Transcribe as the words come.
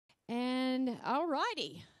And all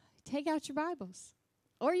righty, take out your Bibles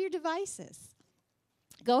or your devices.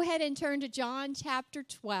 Go ahead and turn to John chapter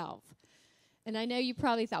 12. And I know you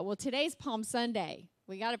probably thought, well, today's Palm Sunday.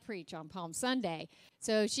 We got to preach on Palm Sunday.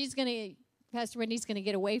 So Pastor Wendy's going to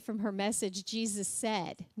get away from her message, Jesus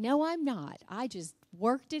said. No, I'm not. I just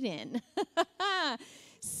worked it in.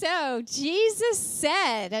 So, Jesus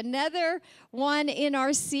said, another one in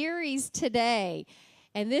our series today.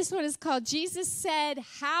 And this one is called, Jesus Said,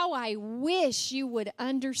 How I Wish You Would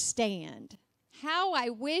Understand. How I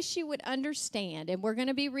wish you would understand. And we're going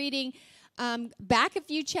to be reading back a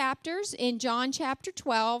few chapters in John chapter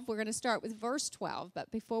 12. We're going to start with verse 12.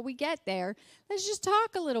 But before we get there, let's just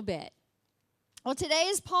talk a little bit. Well, today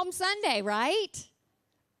is Palm Sunday, right?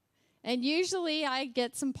 And usually I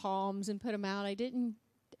get some palms and put them out.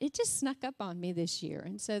 It just snuck up on me this year.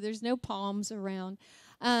 And so there's no palms around.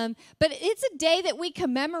 But it's a day that we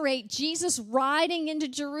commemorate Jesus riding into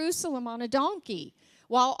Jerusalem on a donkey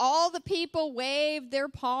while all the people waved their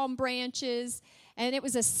palm branches. And it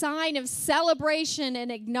was a sign of celebration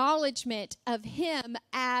and acknowledgement of him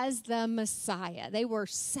as the Messiah. They were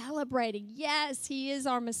celebrating, yes, he is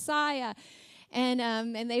our Messiah.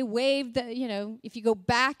 And they waved, if you go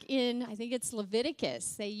back in, I think it's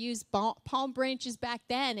Leviticus, they used palm branches back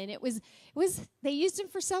then, and they used them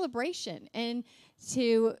for celebration and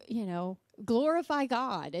to, glorify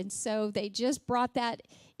God. And so they just brought that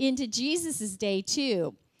into Jesus' day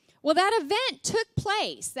too. Well, that event took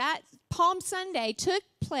place, that Palm Sunday took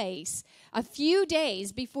place a few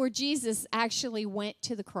days before Jesus actually went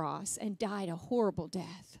to the cross and died a horrible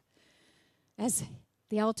death as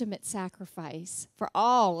the ultimate sacrifice for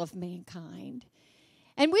all of mankind.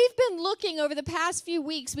 And we've been looking over the past few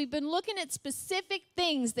weeks, we've been looking at specific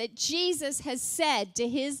things that Jesus has said to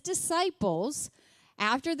his disciples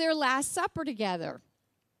after their Last Supper together,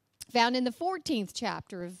 found in the 14th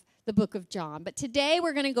chapter of the book of John. But today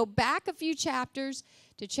we're going to go back a few chapters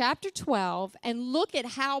to chapter 12 and look at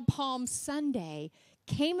how Palm Sunday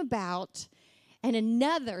came about and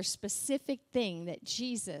another specific thing that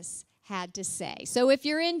Jesus had to say. So if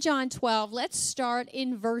you're in John 12, let's start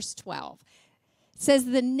in verse 12. It says,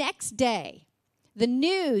 the next day, the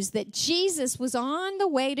news that Jesus was on the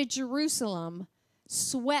way to Jerusalem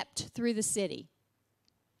swept through the city.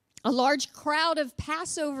 A large crowd of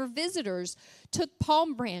Passover visitors took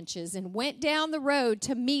palm branches and went down the road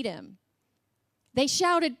to meet him. They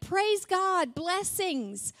shouted, "Praise God,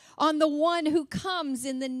 blessings on the one who comes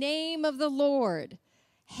in the name of the Lord.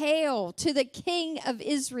 Hail to the King of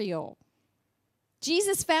Israel."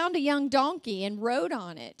 Jesus found a young donkey and rode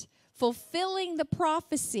on it, fulfilling the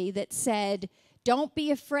prophecy that said, "Don't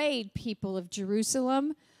be afraid, people of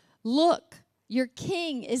Jerusalem. Look, your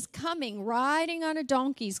king is coming riding on a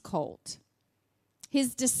donkey's colt."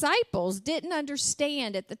 His disciples didn't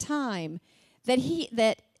understand at the time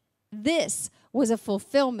that this was a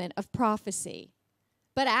fulfillment of prophecy.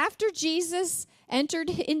 But after Jesus entered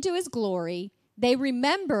into his glory, they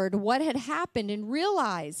remembered what had happened and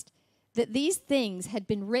realized that these things had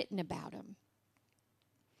been written about him.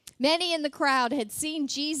 Many in the crowd had seen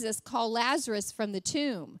Jesus call Lazarus from the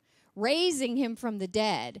tomb, raising him from the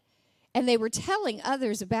dead, and they were telling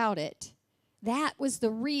others about it. That was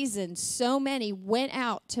the reason so many went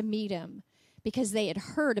out to meet him, because they had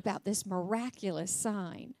heard about this miraculous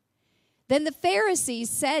sign. Then the Pharisees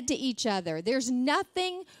said to each other, "There's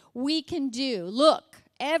nothing we can do. Look,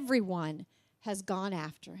 everyone has gone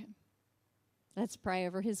after him." Let's pray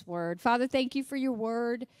over his word. Father, thank you for your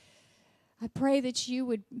word. I pray that you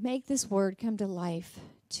would make this word come to life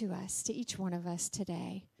to us, to each one of us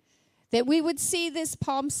today. That we would see this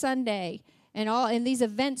Palm Sunday and these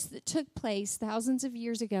events that took place thousands of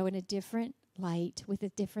years ago in a different light with a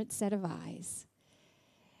different set of eyes.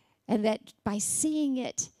 And that by seeing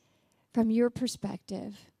it from your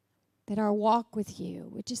perspective, that our walk with you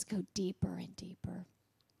would just go deeper and deeper.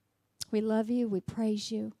 We love you. We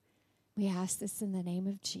praise you. We ask this in the name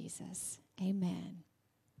of Jesus. Amen.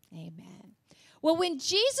 Amen. Well, when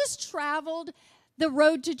Jesus traveled the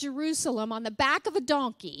road to Jerusalem on the back of a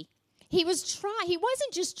donkey, he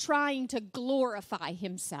wasn't just trying to glorify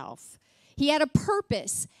himself. He had a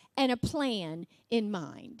purpose and a plan in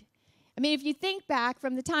mind. I mean, if you think back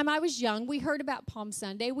from the time I was young, we heard about Palm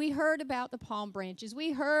Sunday. We heard about the palm branches.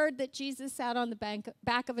 We heard that Jesus sat on the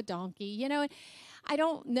back of a donkey. I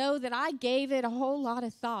don't know that I gave it a whole lot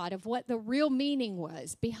of thought of what the real meaning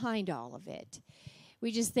was behind all of it.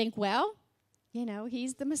 We just think, well,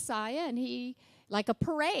 he's the Messiah, and he, like a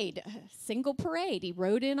parade, a single parade. He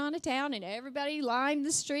rode in on a town, and everybody lined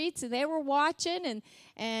the streets, and they were watching,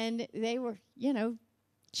 and they were,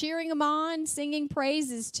 cheering him on, singing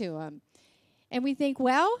praises to him. And we think,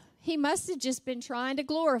 well, he must have just been trying to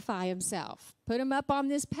glorify himself, put him up on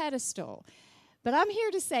this pedestal. But I'm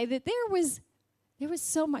here to say that there was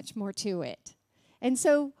so much more to it. And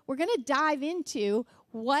so we're going to dive into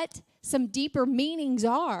what some deeper meanings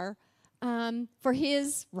are for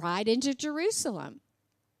his ride into Jerusalem.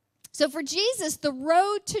 So for Jesus, the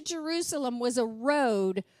road to Jerusalem was a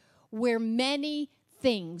road where many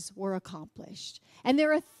things were accomplished. And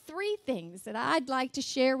there are 3 things that I'd like to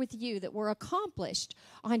share with you that were accomplished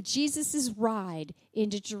on Jesus' ride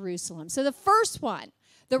into Jerusalem. So the first one,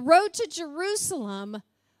 the road to Jerusalem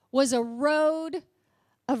was a road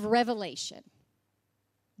of revelation.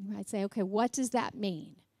 You might say, okay, what does that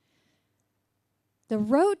mean? The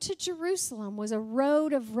road to Jerusalem was a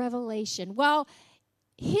road of revelation. Well,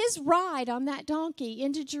 his ride on that donkey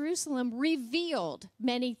into Jerusalem revealed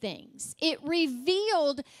many things. It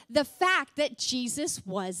revealed the fact that Jesus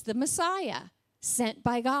was the Messiah sent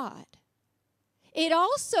by God. It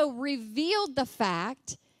also revealed the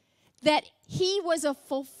fact that he was a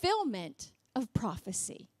fulfillment of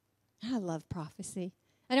prophecy. I love prophecy.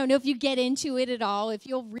 I don't know if you get into it at all, if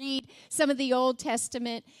you'll read some of the Old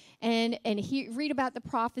Testament and read about the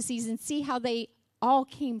prophecies and see how they all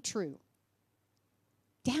came true,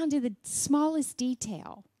 down to the smallest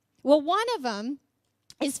detail. Well, one of them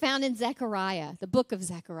is found in Zechariah, the book of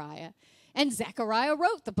Zechariah. And Zechariah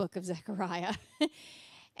wrote the book of Zechariah.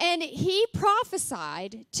 And he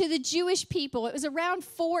prophesied to the Jewish people. It was around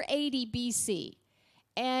 480 BC.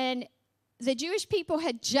 And the Jewish people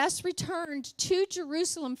had just returned to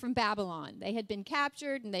Jerusalem from Babylon. They had been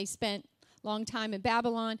captured and they spent a long time in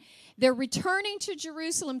Babylon. They're returning to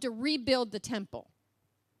Jerusalem to rebuild the temple.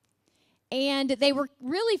 And they were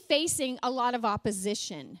really facing a lot of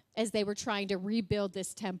opposition as they were trying to rebuild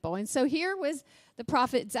this temple. And so here was the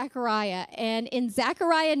prophet Zechariah. And in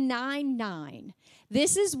Zechariah 9:9,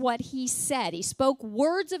 this is what he said. He spoke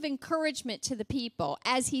words of encouragement to the people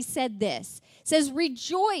as he said this. It says,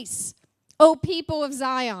 "Rejoice, O people of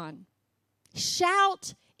Zion.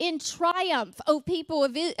 Shout in triumph, O people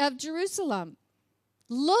of Jerusalem.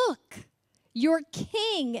 Look, your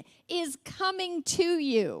king is coming to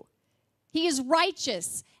you. He is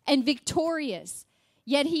righteous and victorious,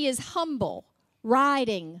 yet he is humble,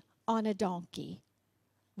 riding on a donkey."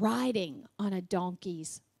 Riding on a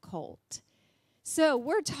donkey's colt. So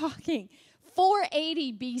we're talking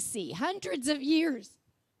 480 BC, hundreds of years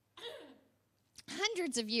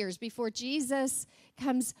before Jesus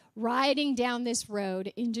comes riding down this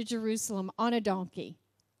road into Jerusalem on a donkey.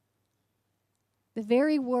 The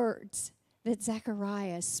very words that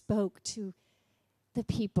Zechariah spoke to the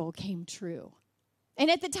people came true. And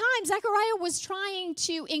at the time, Zechariah was trying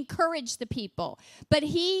to encourage the people, but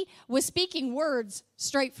he was speaking words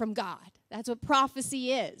straight from God. That's what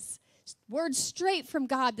prophecy is. Words straight from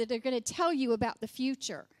God that are going to tell you about the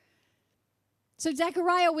future. So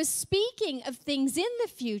Zechariah was speaking of things in the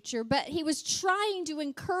future, but he was trying to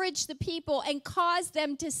encourage the people and cause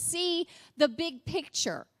them to see the big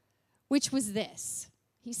picture, which was this.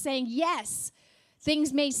 He's saying, yes,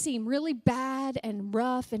 things may seem really bad and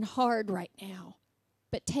rough and hard right now,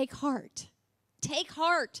 but take heart. Take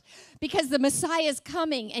heart, because the Messiah is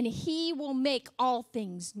coming and he will make all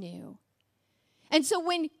things new. And so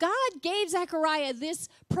when God gave Zechariah this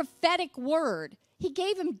prophetic word, he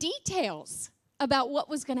gave him details about what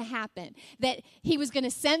was going to happen, that he was going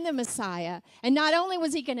to send the Messiah. And not only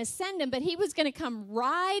was he going to send him, but he was going to come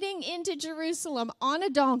riding into Jerusalem on a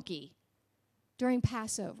donkey during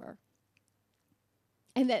Passover.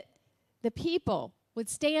 And that the people would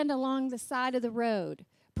stand along the side of the road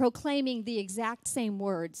proclaiming the exact same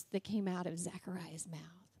words that came out of Zechariah's mouth.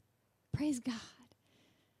 Praise God.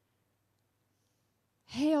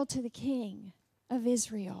 Hail to the King of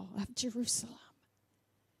Israel, of Jerusalem.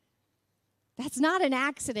 That's not an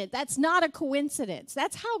accident. That's not a coincidence.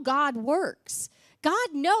 That's how God works.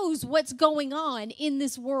 God knows what's going on in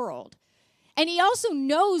this world. And he also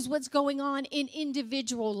knows what's going on in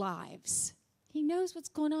individual lives. He knows what's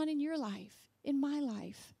going on in your life, in my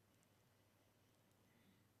life.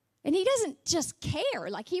 And he doesn't just care.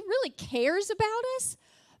 Like, he really cares about us,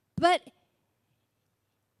 but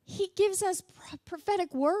he gives us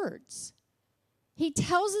prophetic words. He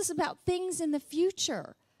tells us about things in the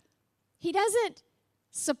future. He doesn't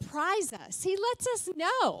surprise us. He lets us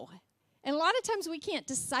know. And a lot of times we can't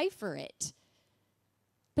decipher it.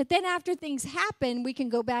 But then after things happen, we can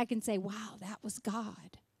go back and say, wow, that was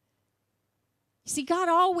God. See, God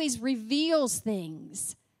always reveals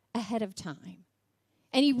things ahead of time.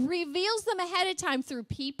 And he reveals them ahead of time through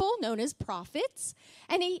people known as prophets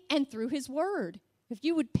and through his word. If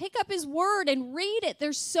you would pick up his word and read it,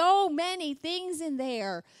 there's so many things in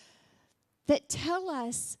there that tell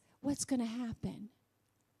us what's going to happen.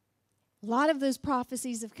 A lot of those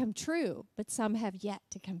prophecies have come true, but some have yet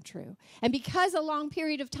to come true. And because a long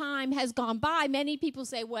period of time has gone by, many people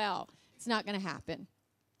say, well, it's not going to happen.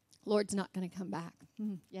 Lord's not going to come back.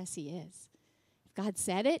 Yes, he is. If God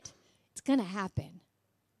said it, it's going to happen.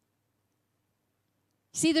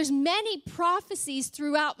 See, there's many prophecies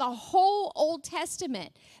throughout the whole Old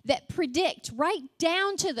Testament that predict right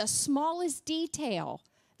down to the smallest detail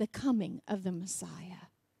the coming of the Messiah.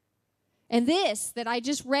 And this that I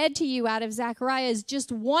just read to you out of Zechariah is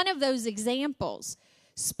just one of those examples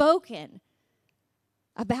spoken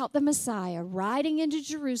about the Messiah riding into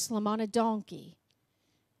Jerusalem on a donkey.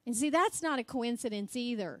 And see, that's not a coincidence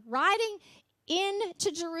either. Riding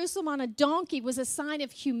into Jerusalem on a donkey was a sign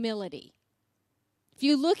of humility. If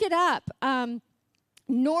you look it up,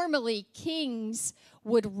 normally kings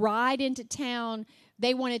would ride into town.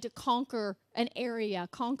 They wanted to conquer an area,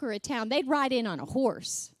 conquer a town. They'd ride in on a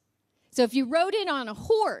horse. So if you rode in on a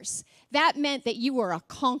horse, that meant that you were a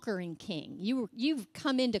conquering king. You've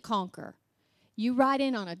come in to conquer. You ride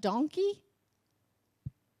in on a donkey,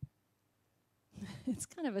 it's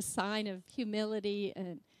kind of a sign of humility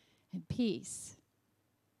and peace.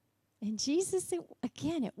 And Jesus, it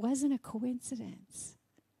wasn't a coincidence.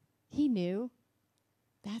 He knew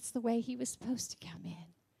that's the way he was supposed to come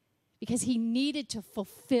in because he needed to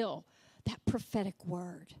fulfill that prophetic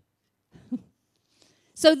word.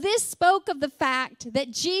 So this spoke of the fact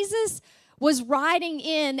that Jesus was riding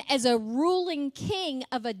in as a ruling king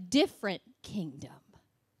of a different kingdom,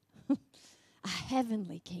 a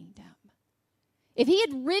heavenly kingdom. If he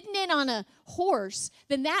had ridden in on a horse,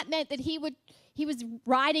 then that meant that he was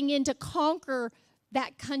riding in to conquer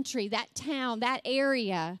that country, that town, that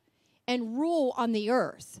area, and rule on the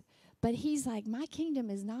earth. But he's like, my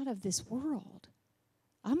kingdom is not of this world.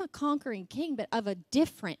 I'm a conquering king, but of a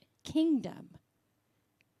different kingdom.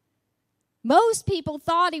 Most people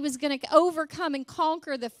thought he was going to overcome and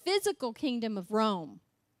conquer the physical kingdom of Rome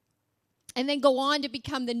and then go on to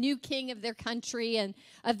become the new king of their country and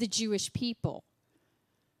of the Jewish people.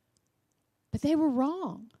 But they were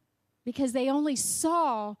wrong because they only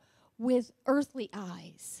saw with earthly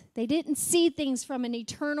eyes. They didn't see things from an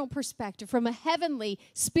eternal perspective, from a heavenly,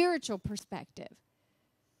 spiritual perspective.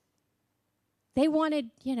 They wanted,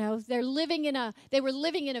 they were living in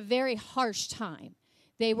a very harsh time.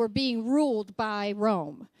 They were being ruled by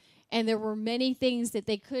Rome, and there were many things that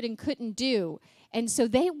they could and couldn't do. And so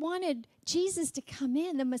they wanted Jesus to come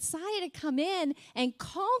in, the Messiah to come in and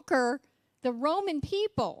conquer the Roman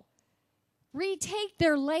people, retake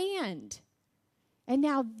their land. And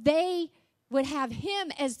now they would have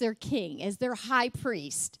him as their king, as their high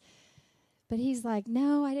priest. But he's like,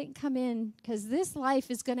 no, I didn't come in because this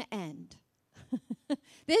life is going to end.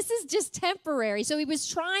 This is just temporary. So he was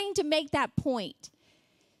trying to make that point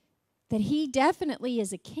that he definitely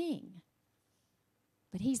is a king,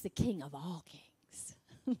 but he's the king of all kings.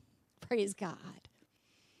 Praise God.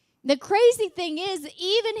 The crazy thing is,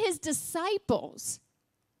 even his disciples,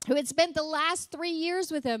 who had spent the last 3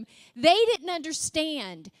 years with him, they didn't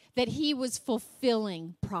understand that he was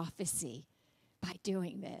fulfilling prophecy by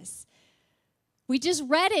doing this. We just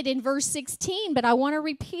read it in verse 16, but I want to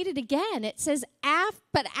repeat it again. It says,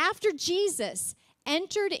 but after Jesus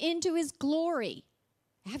entered into his glory,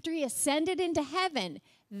 after he ascended into heaven,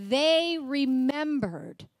 they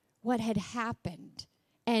remembered what had happened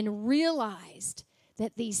and realized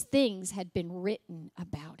that these things had been written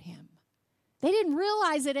about him. They didn't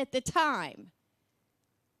realize it at the time.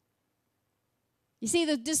 You see,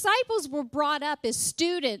 the disciples were brought up as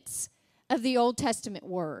students of the Old Testament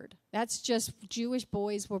word. That's just Jewish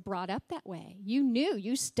boys were brought up that way. You knew,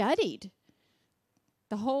 you studied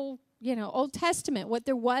the whole Old Testament, what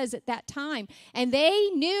there was at that time. And they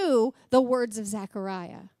knew the words of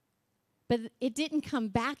Zechariah. But it didn't come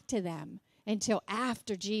back to them until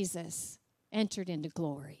after Jesus entered into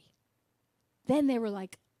glory. Then they were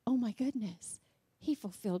like, oh my goodness, he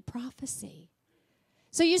fulfilled prophecy.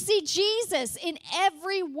 So you see, Jesus, in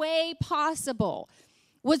every way possible,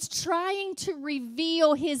 was trying to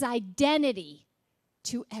reveal his identity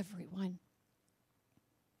to everyone.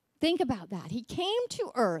 Think about that. He came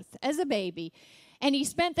to earth as a baby, and he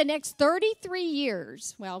spent the next 33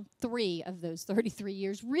 years, 3 of those 33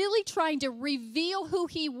 years, really trying to reveal who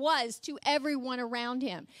he was to everyone around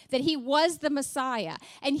him, that he was the Messiah.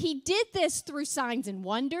 And he did this through signs and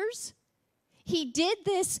wonders. He did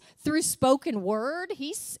this through spoken word.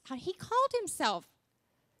 He called himself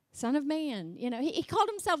Son of Man. He called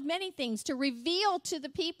himself many things to reveal to the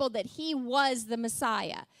people that he was the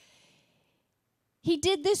Messiah. He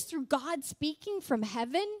did this through God speaking from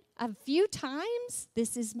heaven a few times,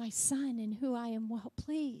 "This is my son in whom I am well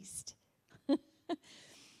pleased."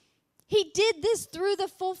 He did this through the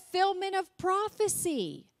fulfillment of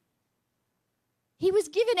prophecy. He was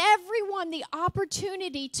giving everyone the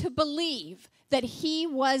opportunity to believe that he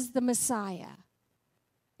was the Messiah.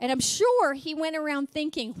 And I'm sure he went around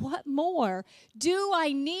thinking, what more do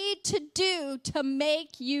I need to do to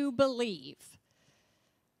make you believe?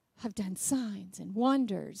 I've done signs and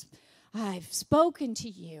wonders. I've spoken to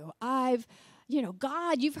you.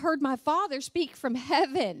 God, you've heard my Father speak from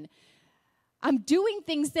heaven. I'm doing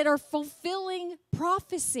things that are fulfilling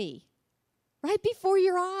prophecy right before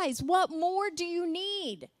your eyes. What more do you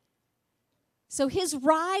need? So his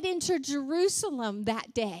ride into Jerusalem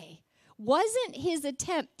that day wasn't his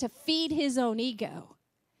attempt to feed his own ego.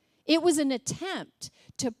 It was an attempt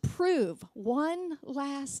to prove one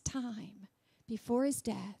last time before his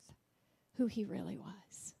death who he really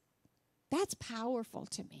was. That's powerful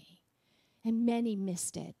to me, and many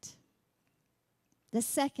missed it. The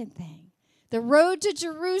second thing, the road to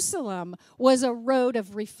Jerusalem was a road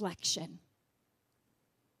of reflection.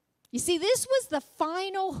 You see, this was the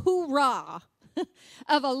final hoorah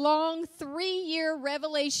of a long 3-year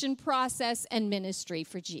revelation process and ministry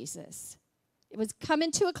for Jesus. It was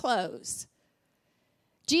coming to a close.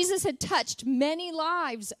 Jesus had touched many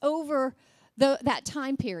lives over that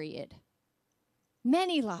time period.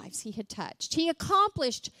 Many lives he had touched. He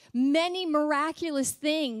accomplished many miraculous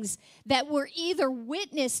things that were either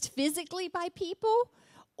witnessed physically by people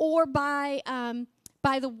or by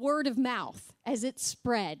the word of mouth as it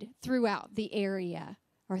spread throughout the area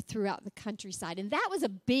or throughout the countryside. And that was a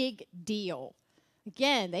big deal.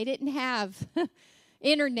 Again, they didn't have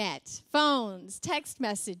internet, phones, text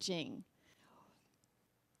messaging.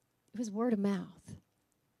 It was word of mouth.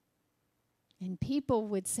 And people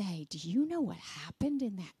would say, "Do you know what happened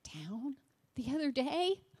in that town the other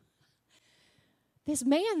day? This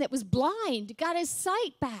man that was blind got his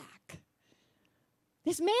sight back.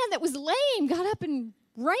 This man that was lame got up and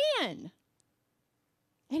ran."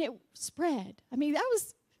 And it spread. I mean,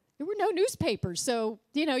 there were no newspapers, so,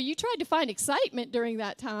 you tried to find excitement during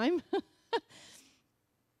that time.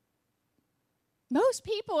 Most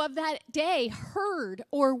people of that day heard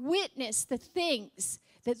or witnessed the things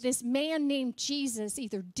that this man named Jesus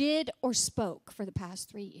either did or spoke for the past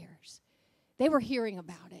 3 years. They were hearing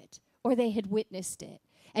about it, or they had witnessed it.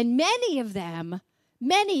 And many of them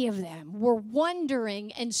were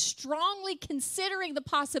wondering and strongly considering the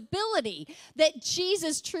possibility that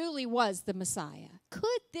Jesus truly was the Messiah.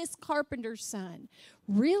 Could this carpenter's son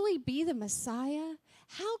really be the Messiah?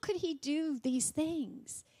 How could he do these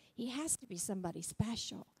things? He has to be somebody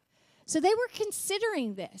special. So they were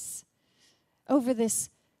considering this over this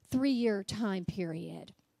 3-year time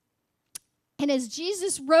period. And as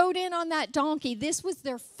Jesus rode in on that donkey, this was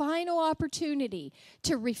their final opportunity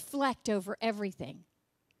to reflect over everything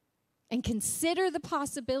and consider the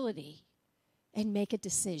possibility and make a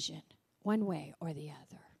decision one way or the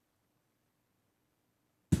other.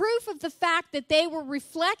 Proof of the fact that they were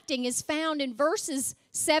reflecting is found in verses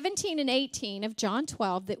 17 and 18 of John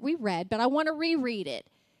 12 that we read, but I want to reread it.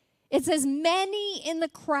 It says, "Many in the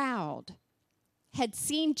crowd had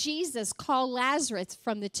seen Jesus call Lazarus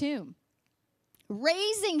from the tomb,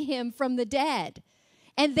 raising him from the dead,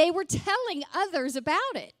 and they were telling others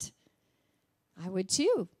about it." I would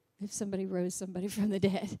too, if somebody rose somebody from the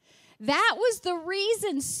dead. That was the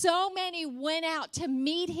reason so many went out to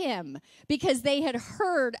meet him, because they had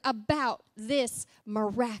heard about this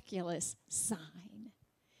miraculous sign.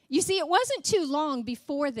 You see, it wasn't too long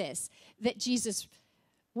before this that Jesus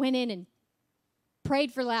went in and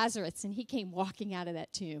prayed for Lazarus, and he came walking out of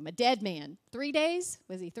that tomb, a dead man. 3 days?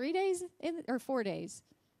 Was he 3 days or 4 days?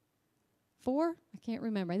 4? I can't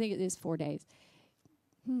remember. I think it is 4 days.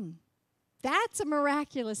 That's a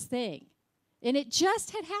miraculous thing. And it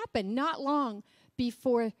just had happened not long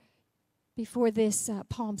before this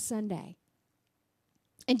Palm Sunday.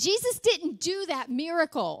 And Jesus didn't do that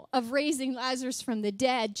miracle of raising Lazarus from the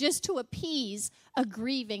dead just to appease a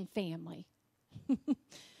grieving family.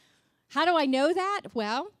 How do I know that?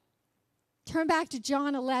 Well, turn back to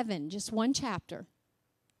John 11, just one chapter.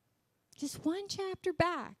 Just one chapter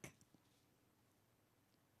back.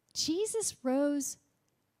 Jesus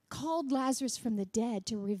called Lazarus from the dead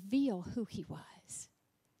to reveal who he was.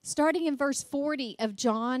 Starting in verse 40 of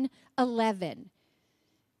John 11.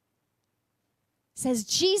 Says,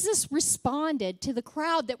 Jesus responded to the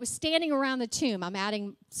crowd that was standing around the tomb. I'm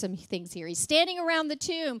adding some things here. He's standing around the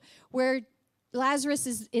tomb where Lazarus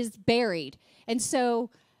is buried. And so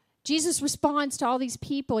Jesus responds to all these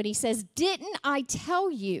people, and he says, "Didn't I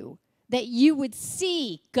tell you that you would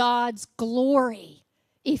see God's glory?"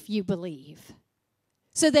 if you believe."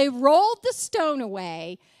 So they rolled the stone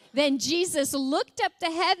away. Then Jesus looked up to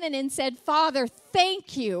heaven and said, "Father,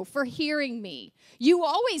 thank you for hearing me. You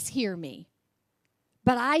always hear me.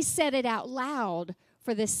 But I said it out loud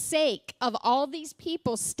for the sake of all these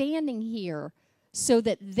people standing here, so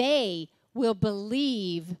that they will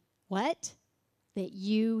believe," what? "That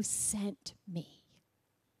you sent me."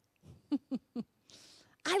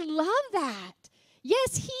 I love that.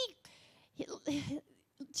 Yes,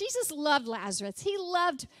 Jesus loved Lazarus. He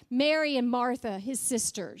loved Mary and Martha, his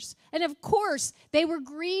sisters. And of course, they were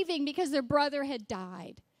grieving because their brother had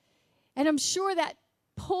died. And I'm sure that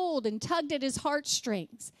pulled and tugged at his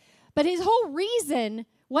heartstrings. But his whole reason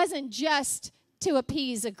wasn't just to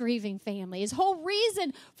appease a grieving family. His whole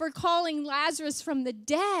reason for calling Lazarus from the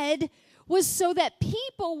dead was so that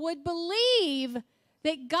people would believe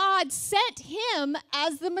that God sent him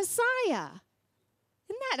as the Messiah.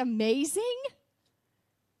 Isn't that amazing?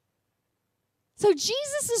 So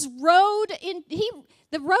Jesus'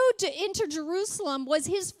 the road to enter Jerusalem was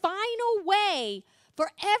his final way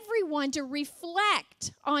for everyone to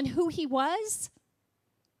reflect on who he was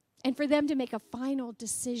and for them to make a final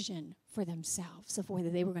decision for themselves of whether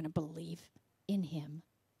they were going to believe in him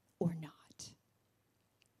or not.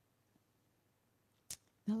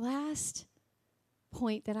 The last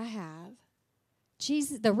point that I have,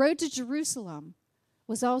 the road to Jerusalem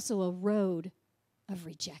was also a road of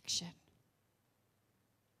rejection.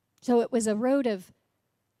 So it was a road of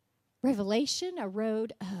revelation, a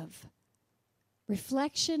road of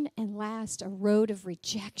reflection, and last, a road of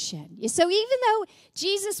rejection. So even though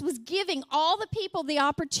Jesus was giving all the people the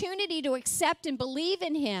opportunity to accept and believe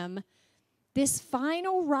in him, this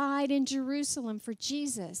final ride in Jerusalem for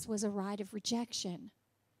Jesus was a ride of rejection.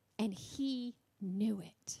 And he knew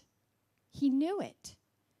it. He knew it.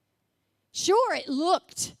 Sure, it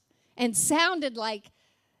looked and sounded like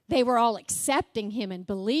they were all accepting him and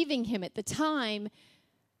believing him at the time,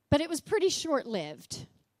 but it was pretty short-lived.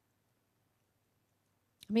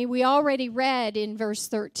 I mean, we already read in verse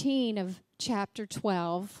 13 of chapter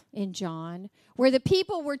 12 in John, where the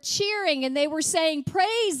people were cheering and they were saying,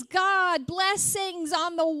 "Praise God, blessings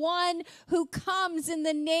on the one who comes in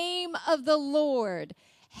the name of the Lord.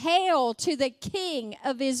 Hail to the King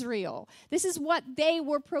of Israel." This is what they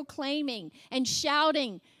were proclaiming and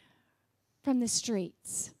shouting from the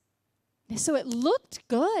streets. So it looked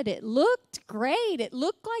good. It looked great. It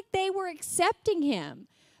looked like they were accepting him.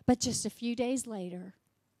 But just a few days later,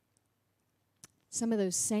 some of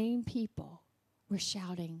those same people were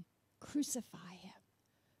shouting, "Crucify him,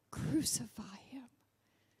 crucify him."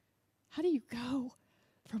 How do you go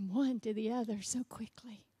from one to the other so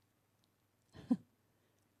quickly?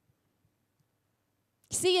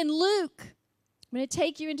 See, in Luke, I'm going to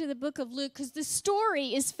take you into the book of Luke because the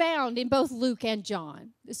story is found in both Luke and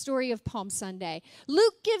John, the story of Palm Sunday.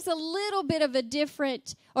 Luke gives a little bit of a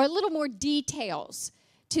different, or a little more details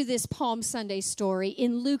to this Palm Sunday story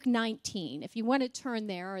in Luke 19. If you want to turn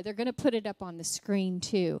there, or they're going to put it up on the screen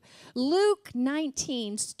too. Luke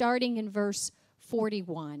 19, starting in verse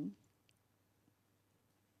 41.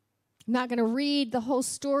 I'm not going to read the whole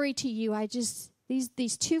story to you.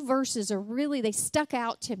 These two verses are really, they stuck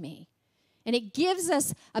out to me. And it gives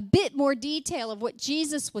us a bit more detail of what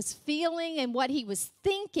Jesus was feeling and what he was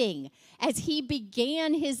thinking as he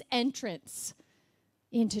began his entrance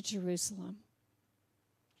into Jerusalem.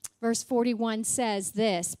 Verse 41 says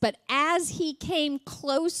this, "But as he came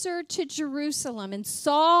closer to Jerusalem and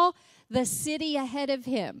saw the city ahead of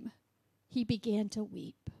him, he began to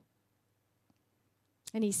weep.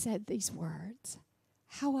 And he said these words,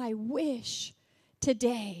 'How I wish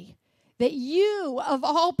today that you, of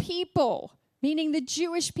all people,'" meaning the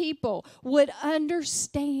Jewish people, "would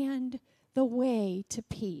understand the way to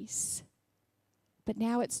peace. But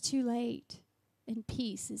now it's too late, and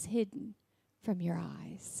peace is hidden from your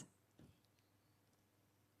eyes."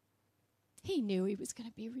 He knew he was going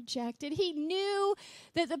to be rejected. He knew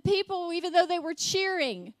that the people, even though they were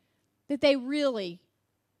cheering, that they really,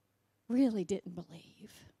 really didn't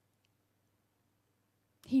believe.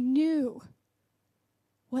 He knew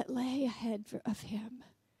what lay ahead of him.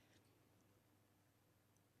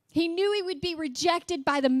 He knew he would be rejected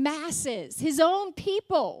by the masses, his own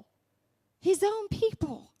people. His own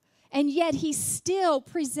people. And yet he still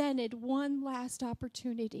presented one last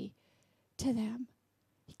opportunity to them.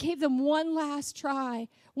 He gave them one last try,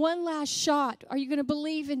 one last shot. Are you going to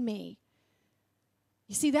believe in me?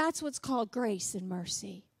 You see, that's what's called grace and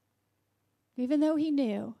mercy. Even though he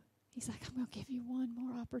knew, he's like, "I'm going to give you one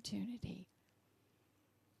more opportunity."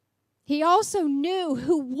 He also knew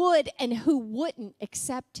who would and who wouldn't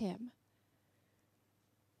accept him.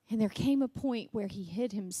 And there came a point where he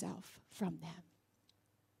hid himself from them.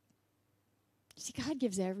 See, God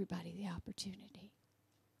gives everybody the opportunity.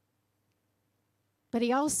 But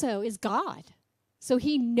he also is God. So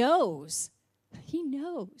he knows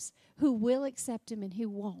who will accept him and who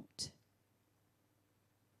won't.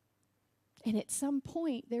 And at some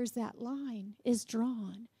point, there's that line is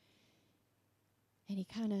drawn. And he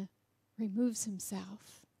kind of removes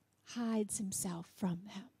himself, hides himself from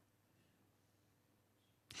them.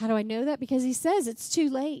 How do I know that? Because he says it's too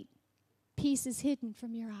late. Peace is hidden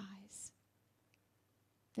from your eyes.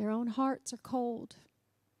 Their own hearts are cold.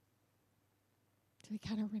 So he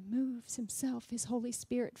kind of removes himself, his Holy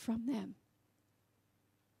Spirit, from them.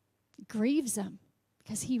 It grieves them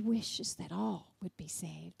because he wishes that all would be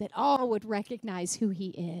saved, that all would recognize who he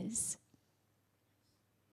is.